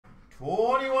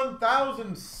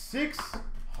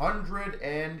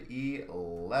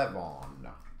21,611.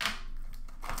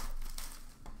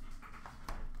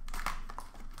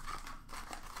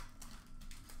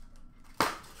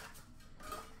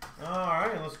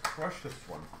 Alright, let's crush this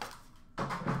one.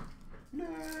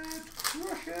 Let's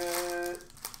crush it.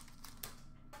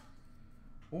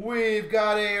 We've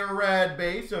got a red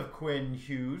base of Quinn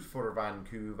Hughes for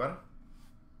Vancouver.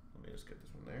 Let me just get this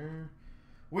one there.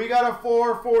 We got a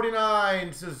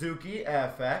 449 Suzuki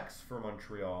FX for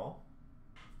Montreal.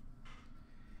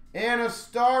 And a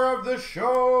star of the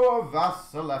show of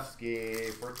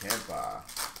Vasilevsky for Tampa.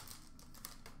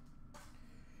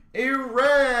 A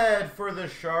red for the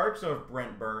Sharks of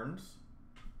Brent Burns.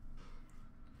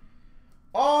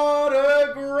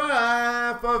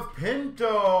 Autograph of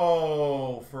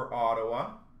Pinto for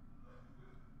Ottawa.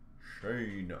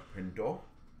 Shane Pinto.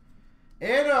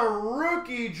 And a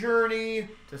rookie journey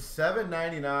to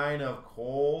 799 of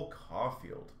Cole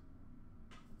Caulfield.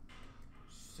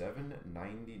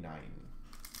 799.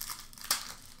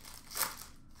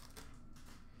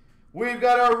 We've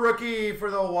got a rookie for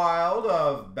the Wild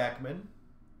of Beckman.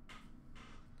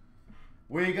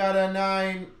 We got a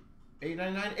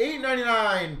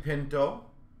 899 Pinto.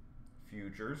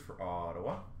 Futures for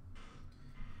Ottawa.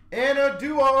 And a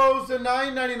duos to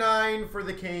 999 for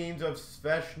the Canes of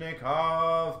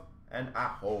Svechnikov and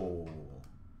Aho.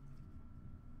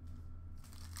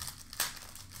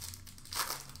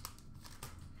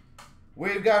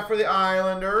 We've got for the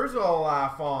Islanders, a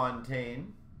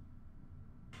LaFontaine.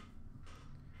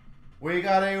 We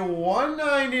got a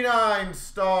 199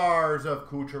 stars of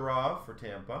Kucherov for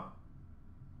Tampa.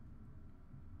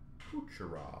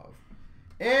 Kucherov.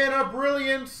 And a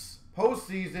Brilliance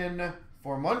postseason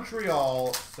for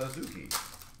Montreal, Suzuki.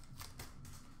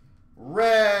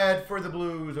 Red for the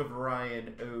Blues of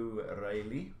Ryan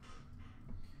O'Reilly.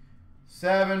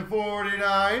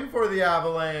 749 for the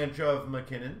Avalanche of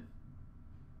McKinnon.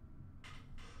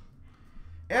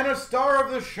 And a star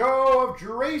of the show of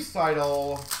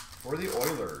Draisaitl for the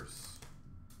Oilers.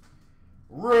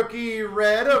 Rookie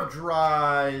red of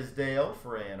Drysdale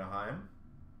for Anaheim.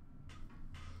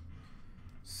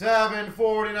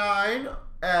 749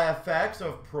 FX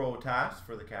of Protas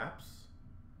for the Caps.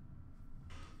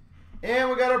 And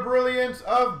we got a Brilliance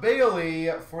of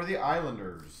Bailey for the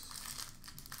Islanders.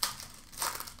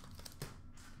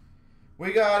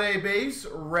 We got a base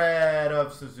red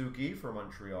of Suzuki for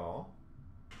Montreal.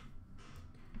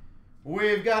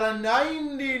 We've got a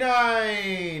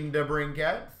 99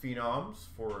 DeBrincat Phenoms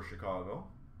for Chicago.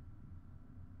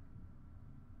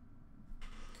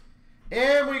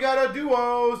 And we got a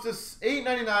duos to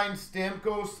 899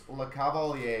 Stamkos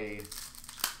LeCavalier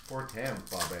for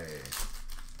Tampa Bay.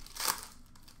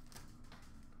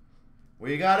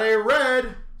 We got a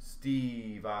red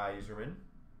Steve Yzerman.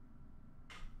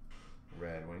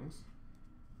 Red Wings.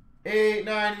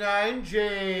 899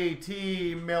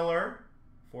 JT Miller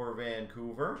for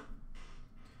Vancouver.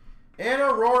 And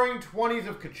a Roaring 20s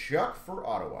of Tkachuk for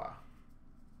Ottawa.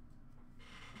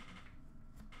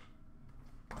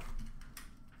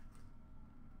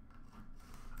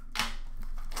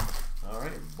 All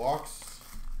right, box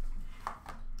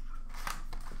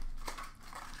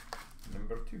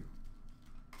number 2.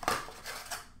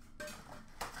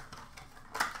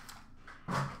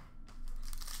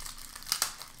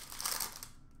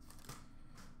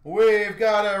 We've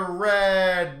got a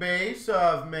red base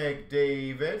of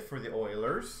McDavid for the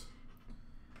Oilers.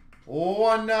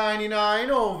 199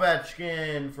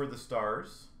 Ovechkin for the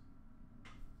Stars.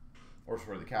 Or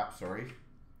for the Caps, sorry.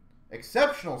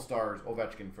 Exceptional stars,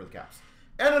 Ovechkin for the Caps.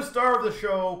 And a star of the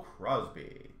show,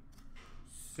 Crosby.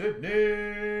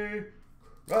 Sidney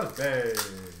Crosby.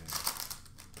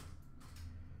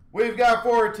 We've got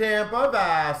for Tampa,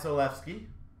 Vasilevsky.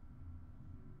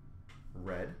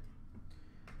 Red.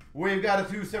 We've got a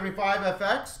 275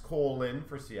 FX, Colin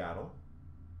for Seattle.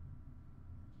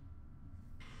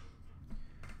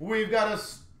 We've got a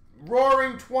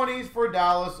Roaring 20s for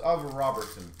Dallas of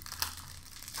Robertson.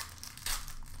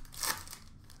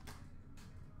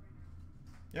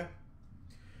 Yeah.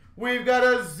 We've got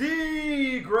a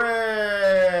Zegras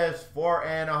for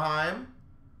Anaheim.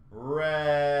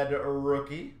 Red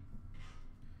rookie.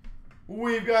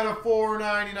 We've got a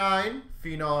 499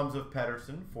 Phenoms of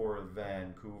Pettersson for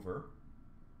Vancouver.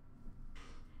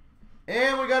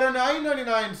 And we got a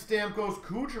 999 Stamkos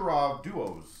Kucherov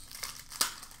duos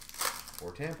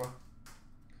for Tampa.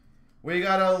 We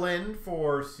got a Lind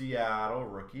for Seattle,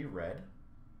 rookie red.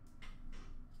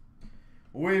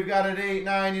 We've got an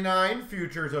 899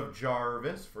 Futures of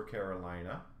Jarvis for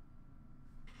Carolina.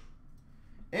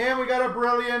 And we got a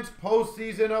brilliant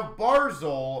postseason of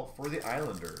Barzal for the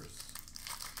Islanders.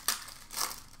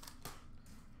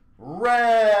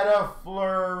 Red of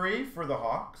Fleury for the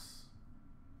Hawks.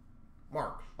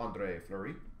 Marc-Andre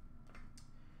Fleury.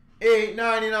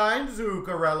 $8.99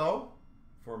 Zuccarello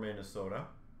for Minnesota.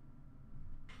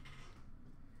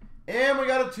 And we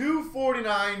got a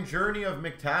 $2.49 Journey of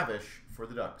McTavish for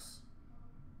the Ducks.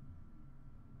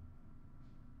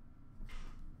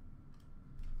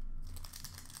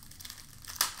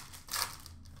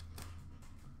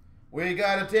 We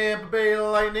got a Tampa Bay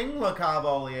Lightning, Le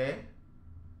Cavalier,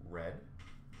 red.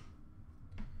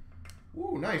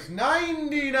 Ooh, nice.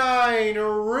 99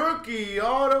 rookie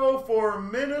auto for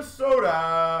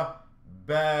Minnesota,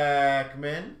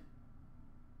 Beckman.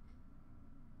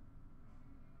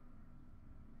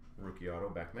 Rookie auto,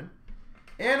 Beckman.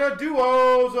 And a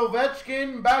duos,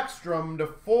 Ovechkin, Backstrom to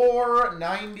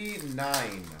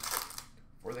 499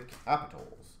 for the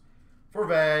Capitals. For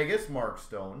Vegas, Mark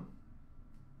Stone.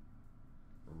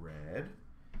 Red.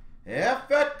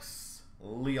 FX,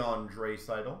 Leon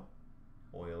Draisaitl,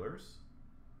 Oilers.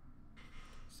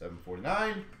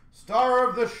 $7.49. Star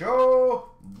of the show,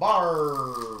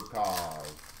 Barkov.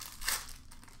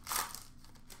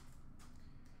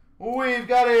 We've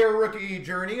got a rookie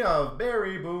journey of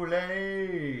Barry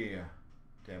Boulay,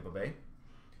 Tampa Bay.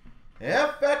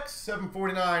 FX,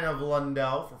 $7.49 of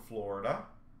Lundell for Florida.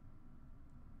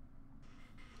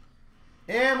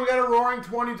 And we got a Roaring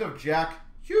 20s of Jack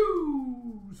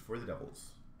Hughes for the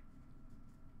Devils.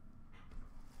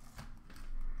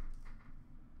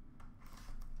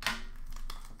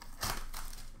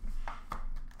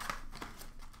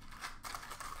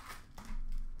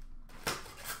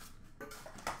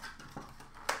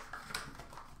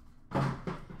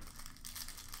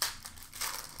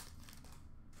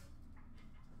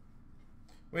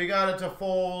 We got a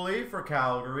Toffoli for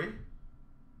Calgary.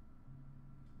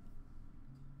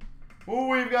 Ooh,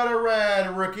 we've got a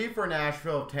red rookie for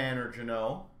Nashville, Tanner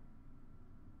Jeannot.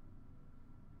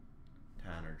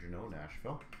 Tanner Jeannot,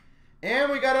 Nashville.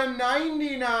 And we got a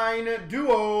 99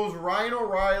 duos, Ryan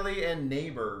O'Reilly and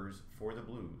Neighbors for the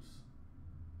Blues.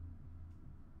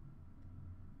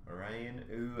 Ryan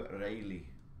O'Reilly.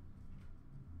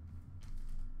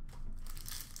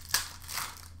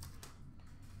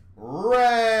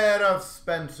 Red of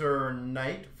Spencer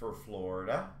Knight for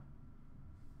Florida.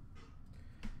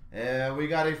 And we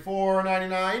got a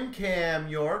 $4.99 Cam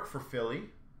York for Philly.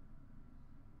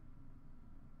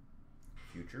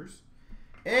 Futures.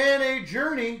 And a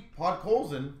Journey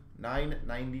Podkolzin,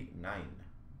 $9.99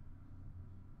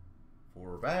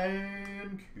 for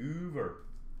Vancouver.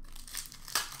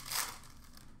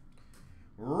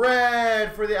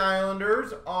 Red for the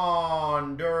Islanders,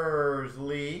 Anders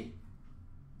Lee.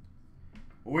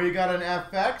 We got an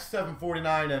FX,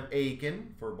 $7.49 of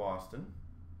Aiken for Boston.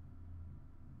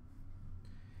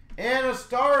 And a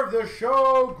star of the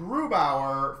show,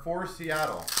 Grubauer for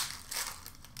Seattle.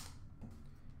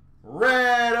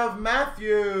 Red of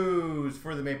Matthews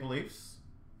for the Maple Leafs.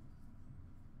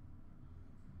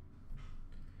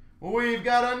 We've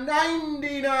got a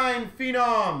 99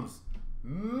 Phenoms,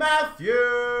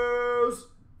 Matthews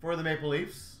for the Maple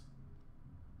Leafs.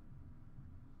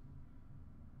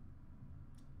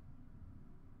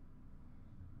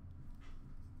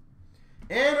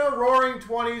 And a Roaring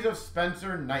 20s of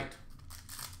Spencer Knight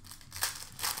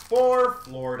for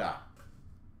Florida.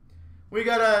 We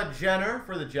got a Jenner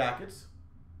for the Jackets.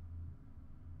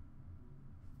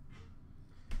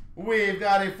 We've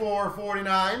got a $4.49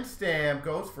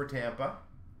 Stamkos for Tampa.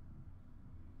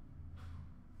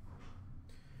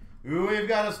 We've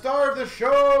got a star of the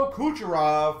show,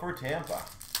 Kucherov for Tampa.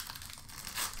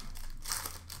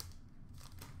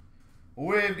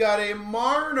 We've got a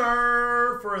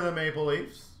Marner for the Maple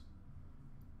Leafs.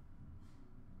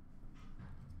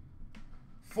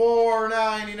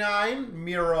 $4.99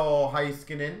 Miro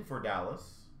Heiskanen for Dallas.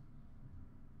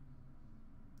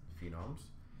 Phenoms.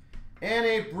 And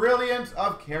a Brilliant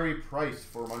of Carey Price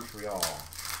for Montreal.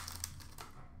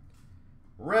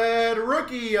 Red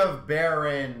rookie of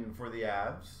Barron for the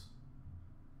Avs.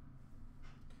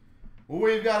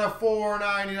 We've got a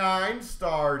 $4.99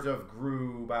 Stars of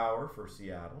Grubauer for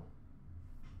Seattle.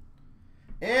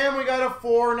 And we got a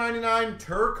 $4.99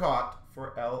 Turcotte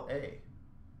for LA.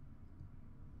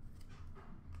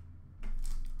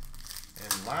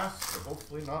 And last, but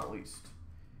hopefully not least,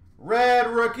 red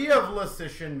rookie of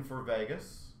Lasician for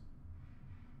Vegas.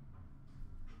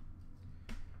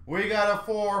 We got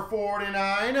a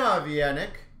 $4.49 of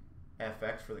Yannick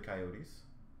FX for the Coyotes.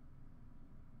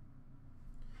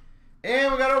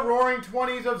 And we got a Roaring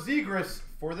 20s of Zegras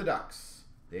for the Ducks.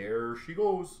 There she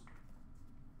goes.